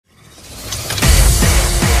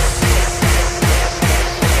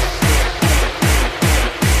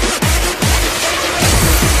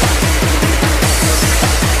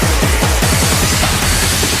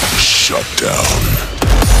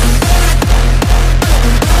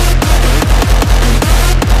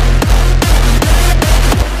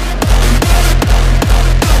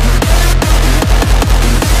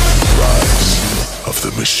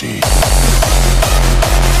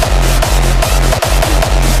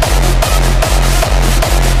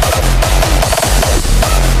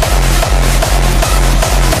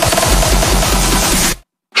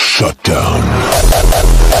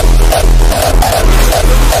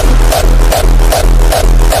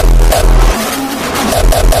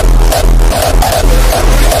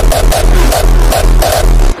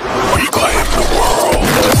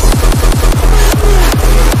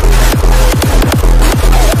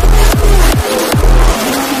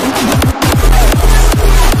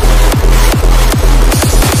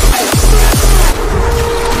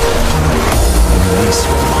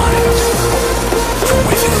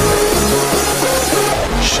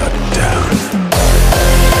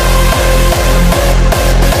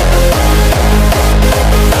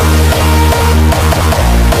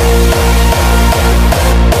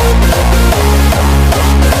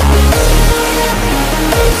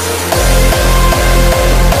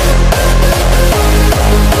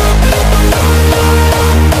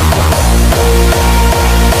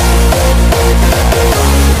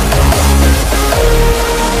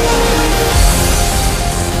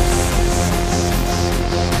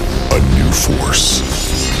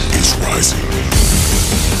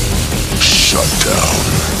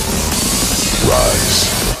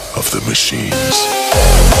Rise of the Machines.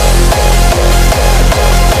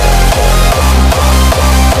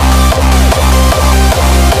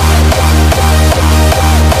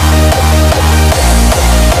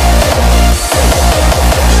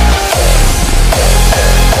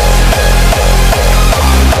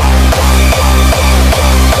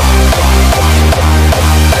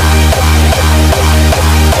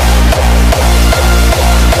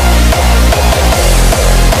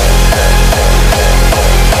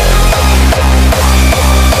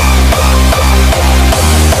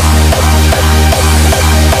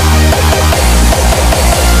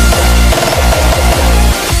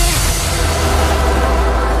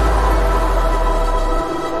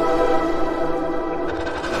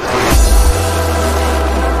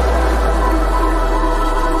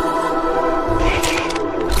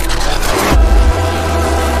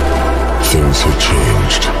 Things have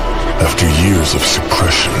changed after years of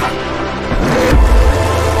suppression.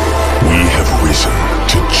 We have risen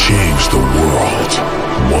to change the world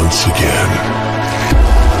once again.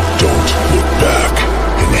 Don't look back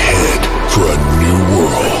and head for a new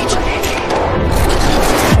world.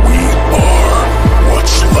 We are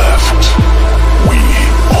what's left. We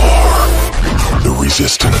are the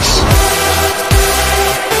Resistance.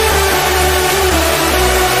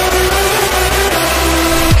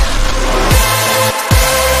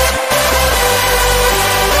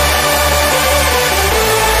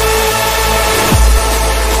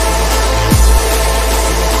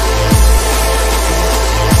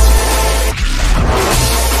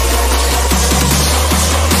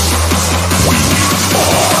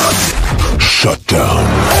 Shutdown.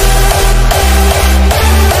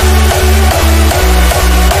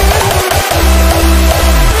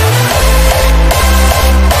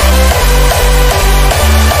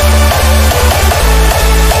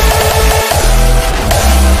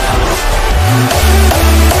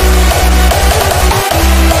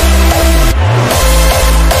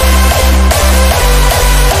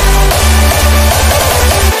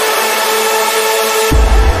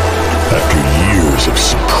 After years of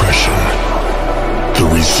suppression, the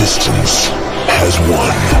Resistance has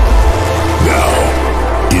won. Now,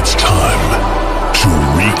 it's time to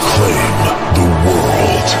reclaim the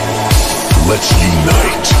world. Let's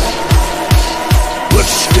unite.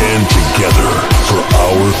 Let's stand together for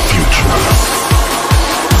our future.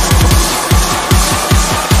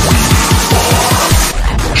 We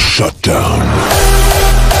are Shutdown.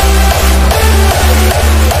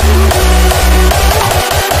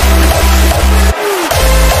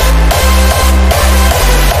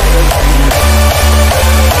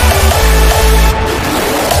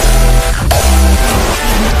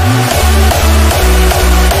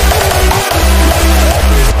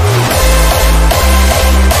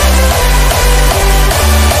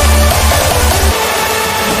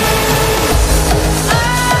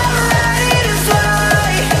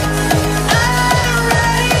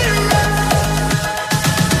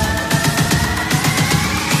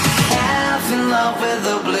 With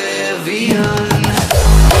Oblivion.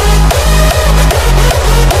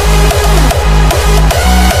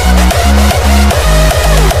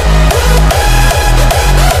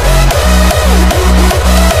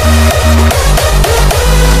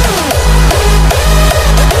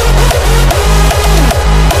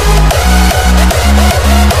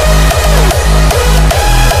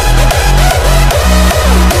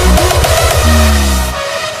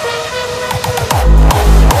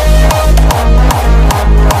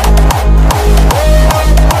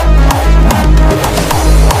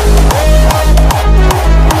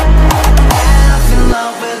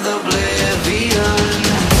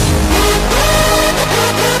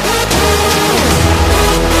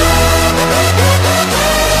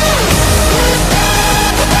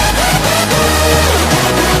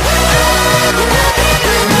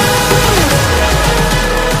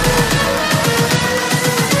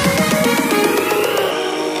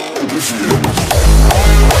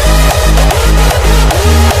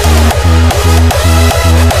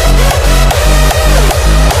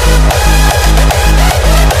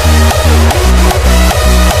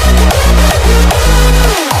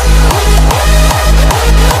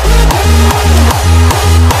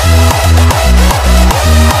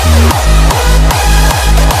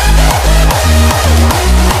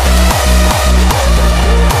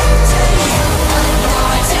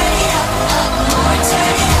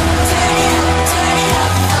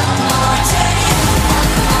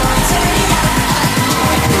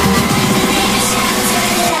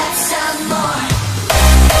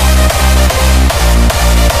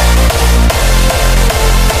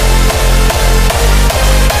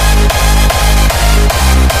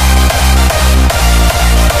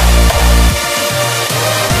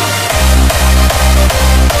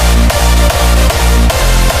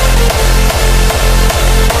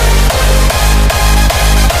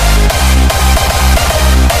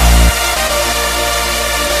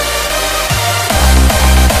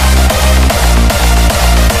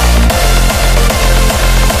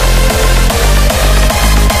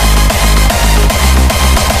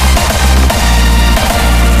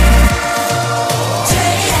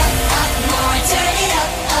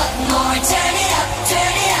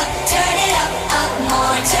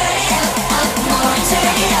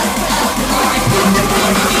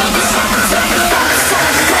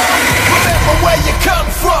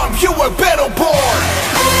 come from, you were Battleborn.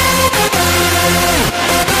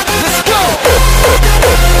 Let's go!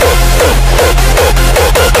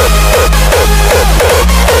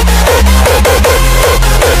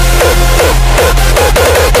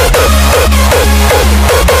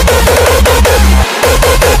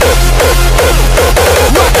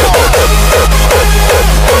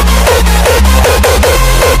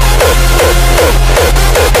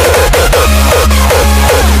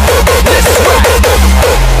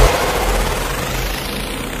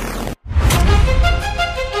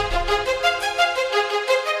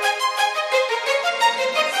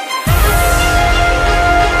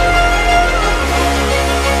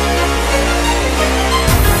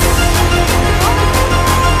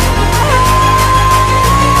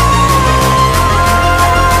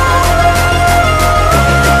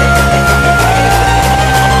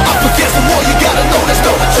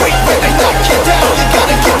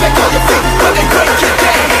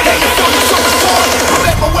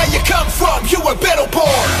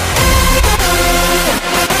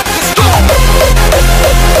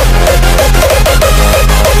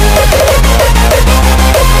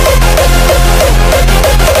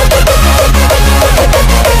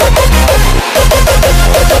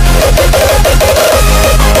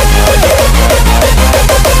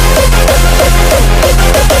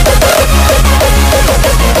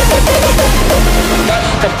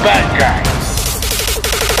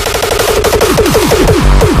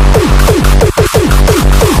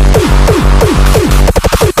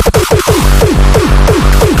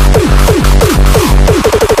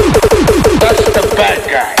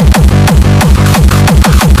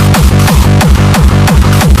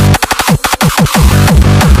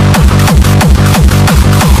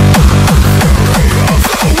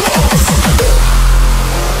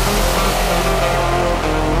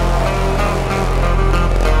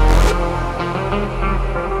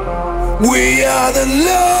 We are the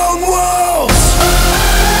lone wolves.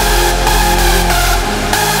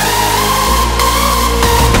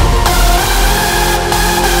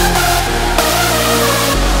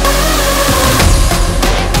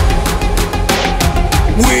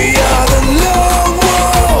 We are the lone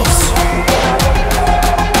wolves.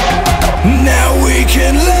 Now we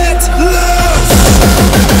can let loose.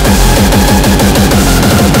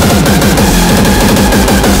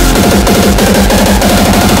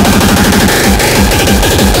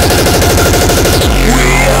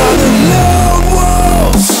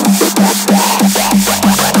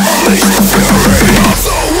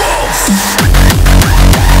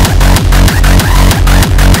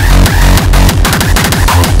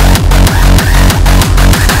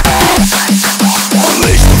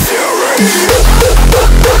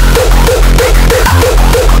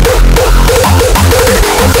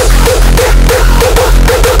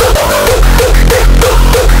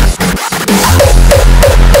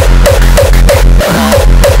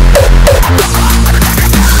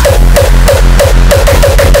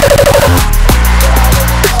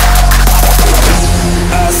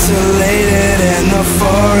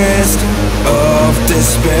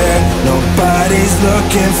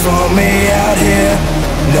 Looking for me out here,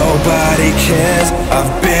 nobody cares.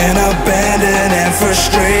 I've been abandoned and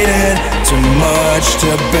frustrated, too much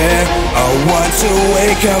to bear. I want to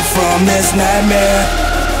wake up from this nightmare.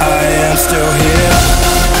 I am still here.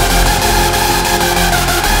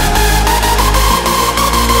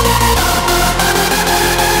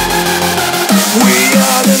 We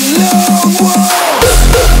are the lone wolves.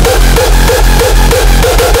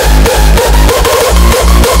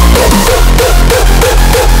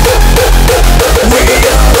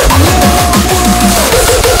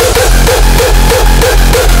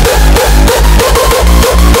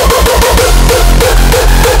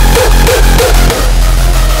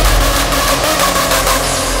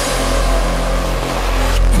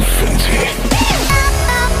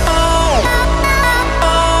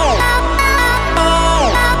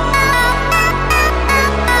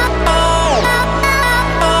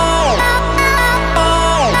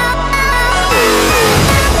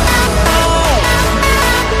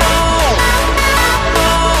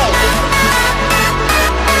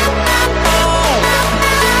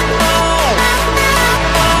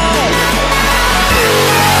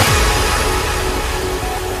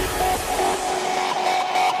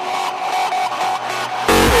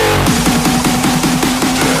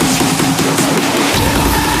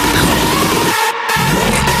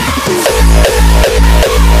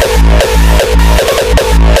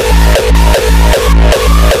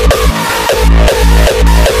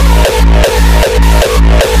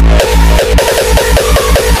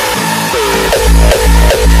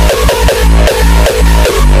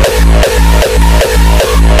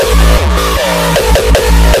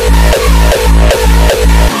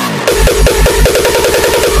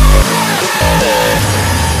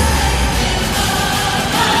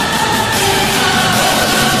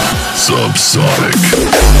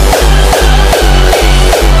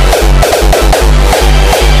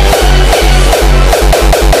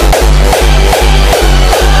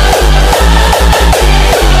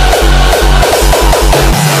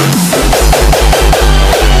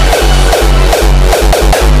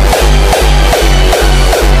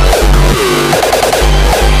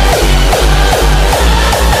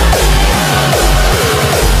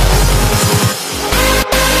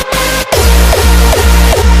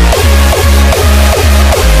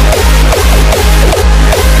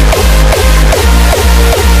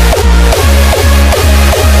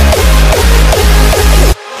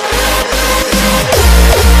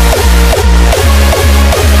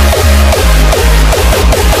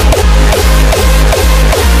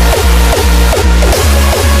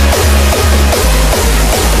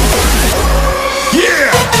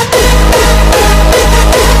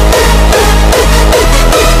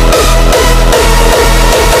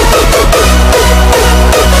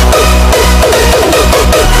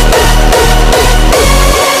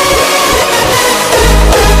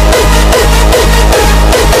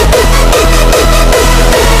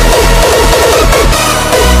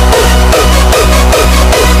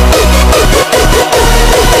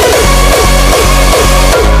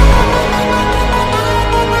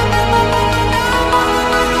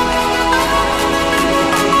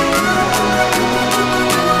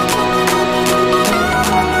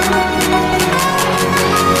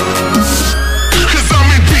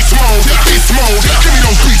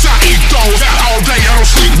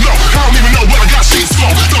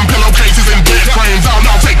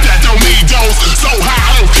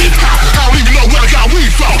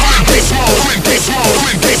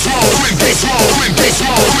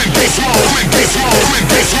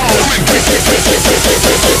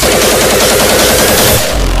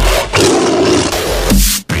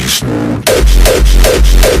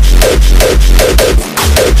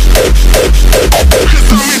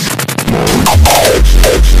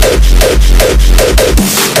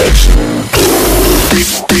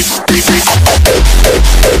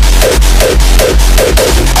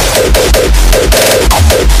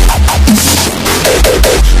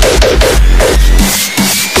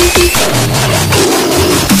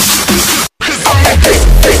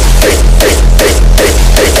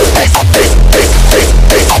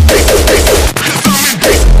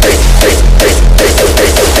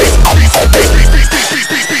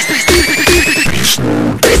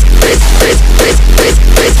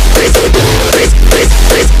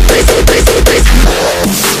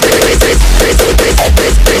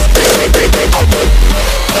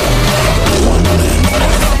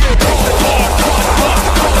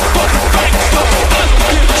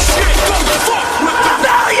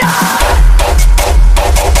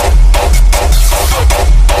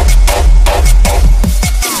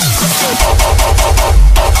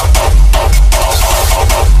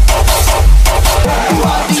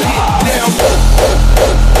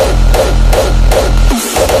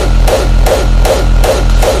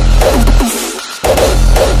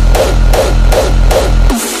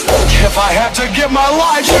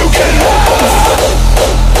 life you can have.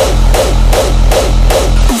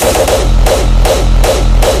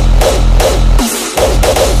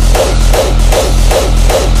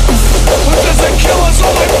 What doesn't kill us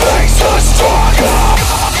only makes us stronger.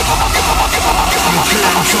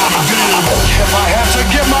 If I have to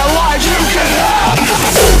give my life, you can have.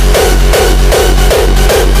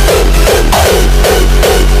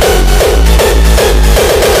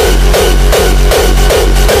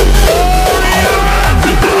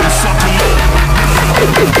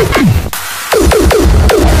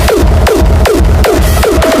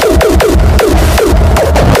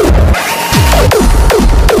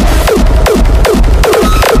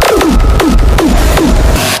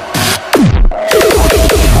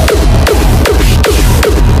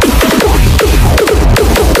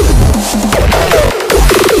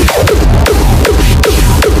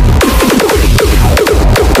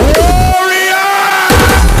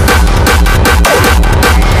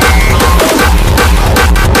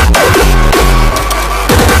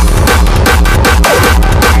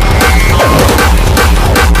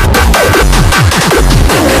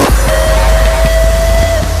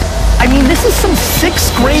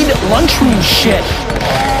 Lunchroom shit.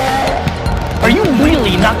 Are you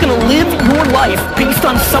really not gonna live your life based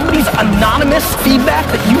on somebody's anonymous feedback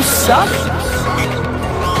that you suck?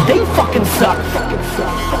 They fucking suck.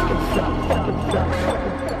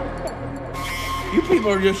 You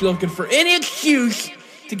people are just looking for any excuse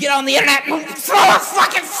to get on the internet and throw a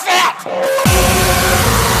fucking fit!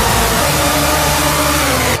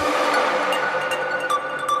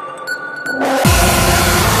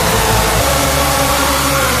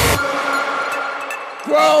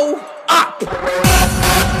 Grow up!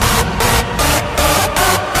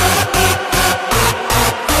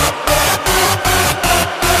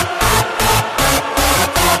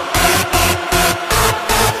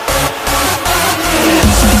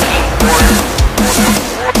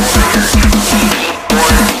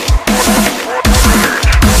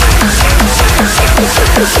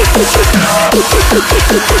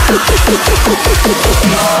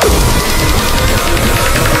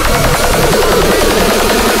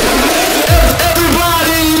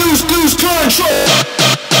 Everybody lose control.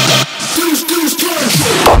 Lose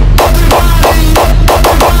control.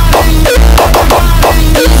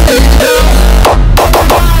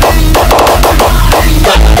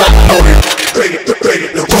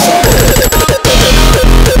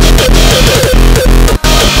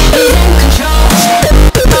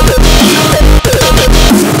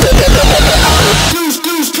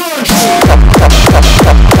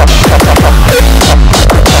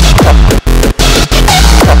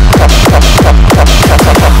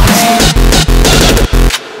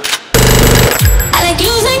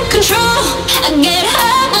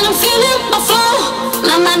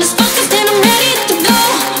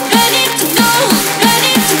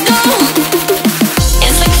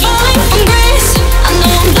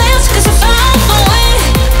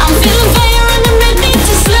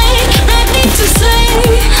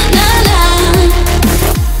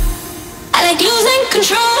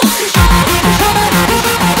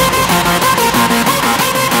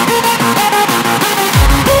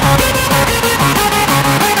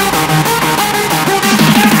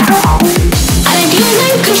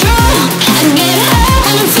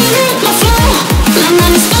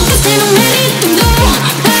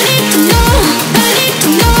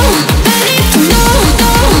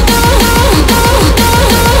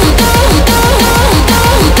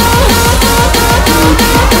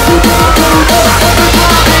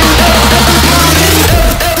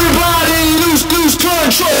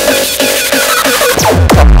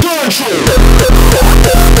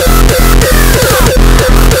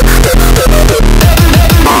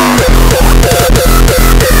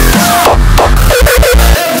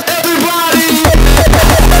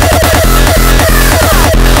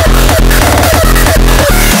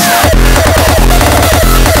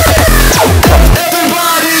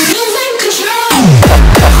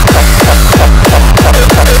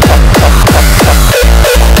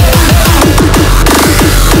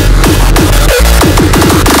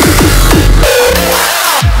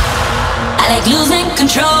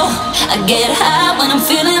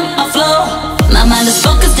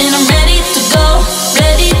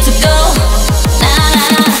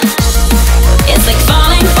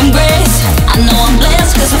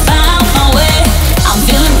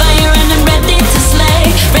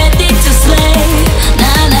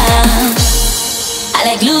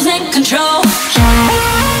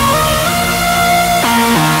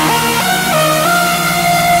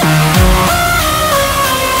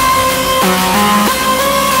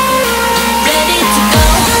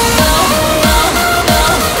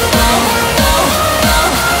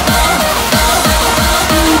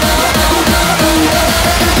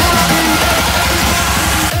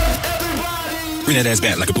 that ass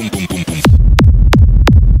back like a boom, boom, boom, boom.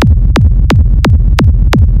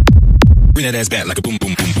 Bring that ass back like a boom,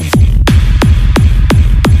 boom, boom, boom, boom.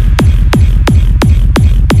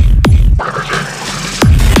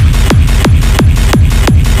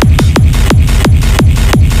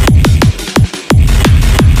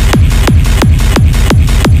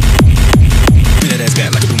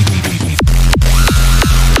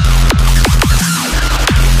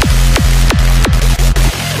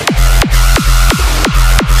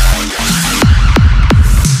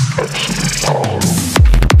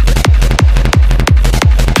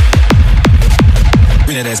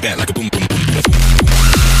 That ass back like a boom, boom, boom, boom, boom.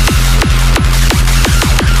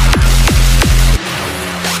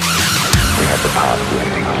 We have the power to do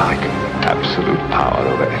anything we like. Absolute power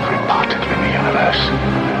over every particle in the universe.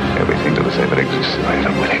 Everything that has ever existed or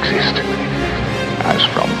ever will exist. As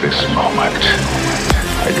from this moment,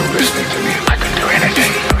 are you listening to me? I can do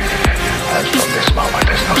anything. As from this moment,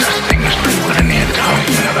 there's no such thing as free will in the entire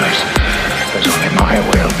universe. There's only my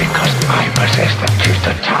will because I possess the gift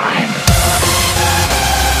of time.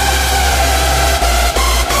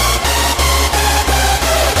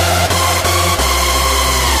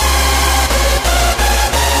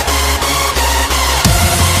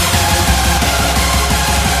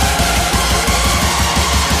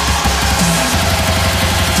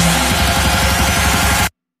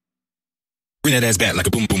 Bring that ass back like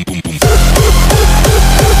a boom, boom, boom, boom.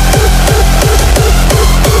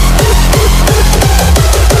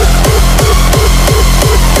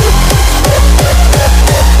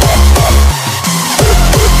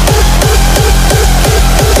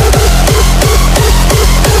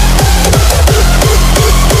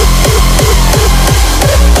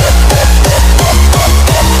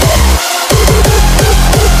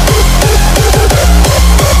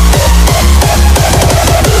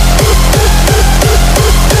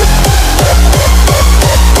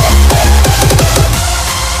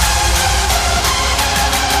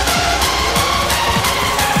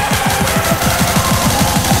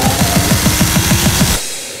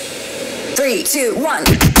 Three, two, one.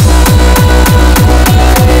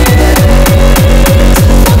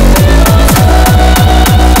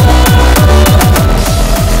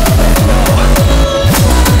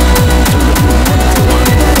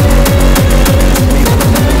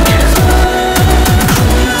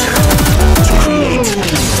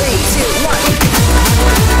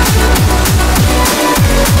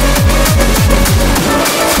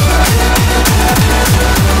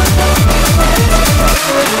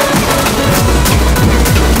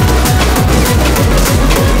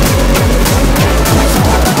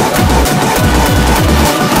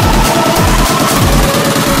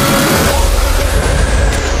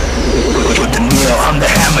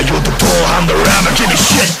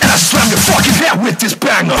 With this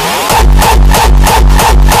banger.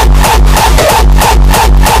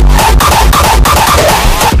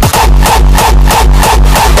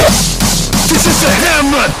 This is a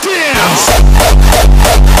hammer dance.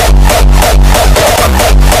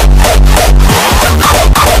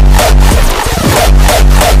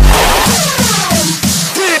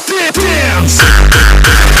 Dance.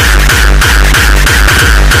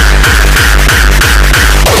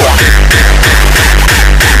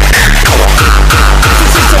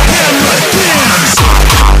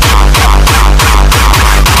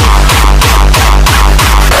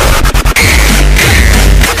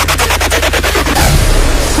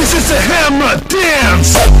 It's a hammer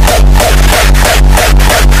dance!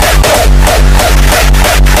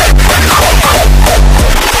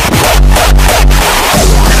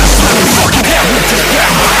 Fucking hell with this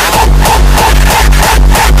hammer!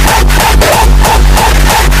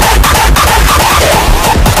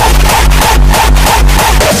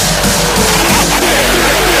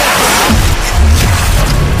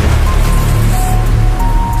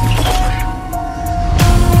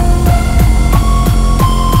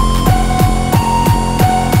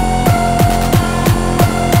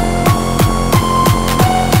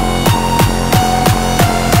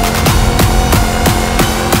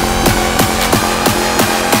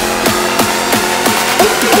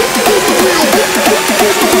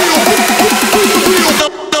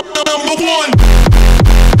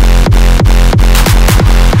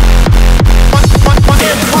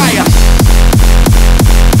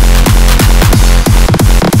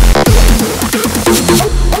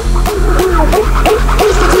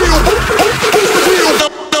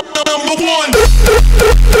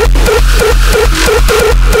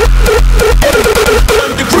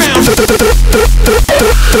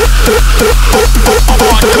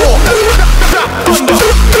 Hardcore.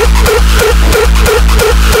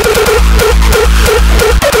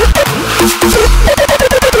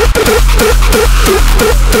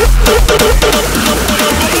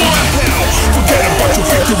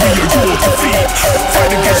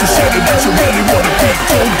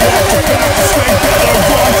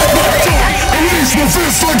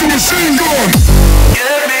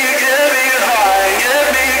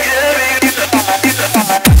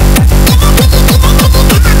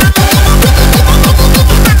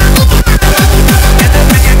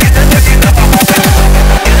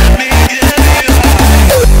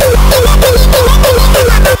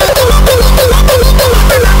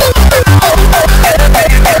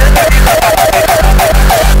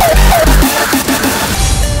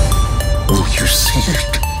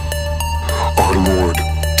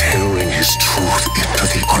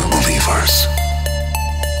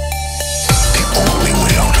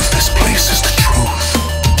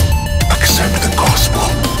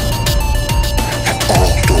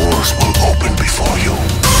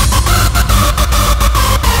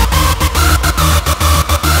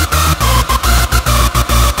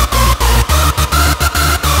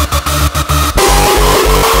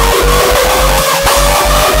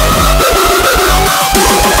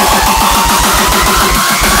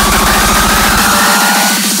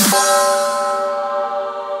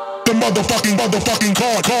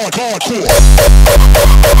 motherfucking hardcore.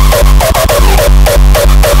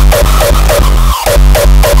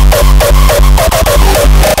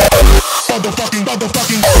 Motherfucking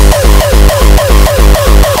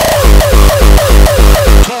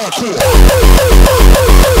hardcore.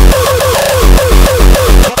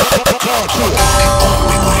 The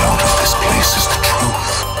only way out of this place is the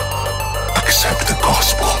truth. Accept the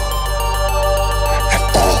gospel, and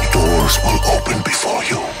all doors will open before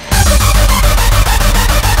you.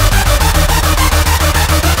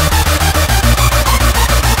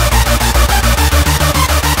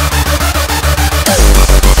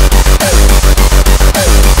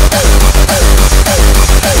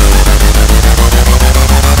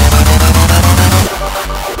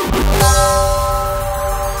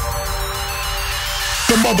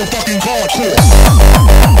 The motherfucking hardcore.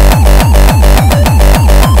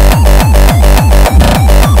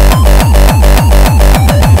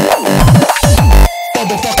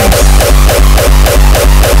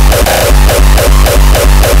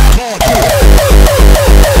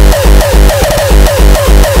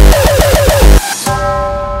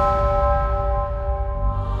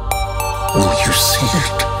 Will you see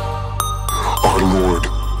it? Our Lord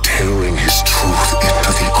tearing his truth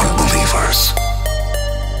into the unbelievers.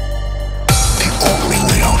 The only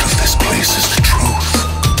way out of this place is the truth.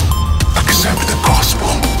 Accept the gospel,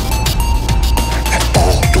 and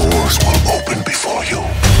all doors will open before you.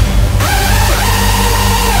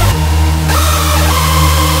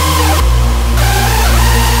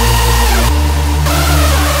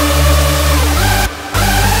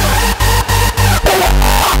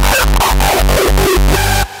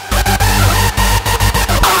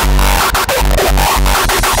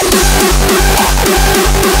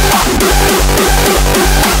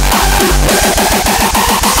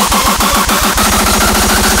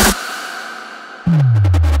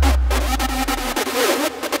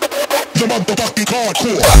 The motherfucking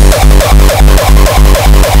hardcore.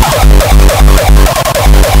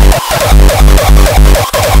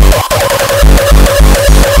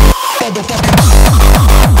 Motherfucking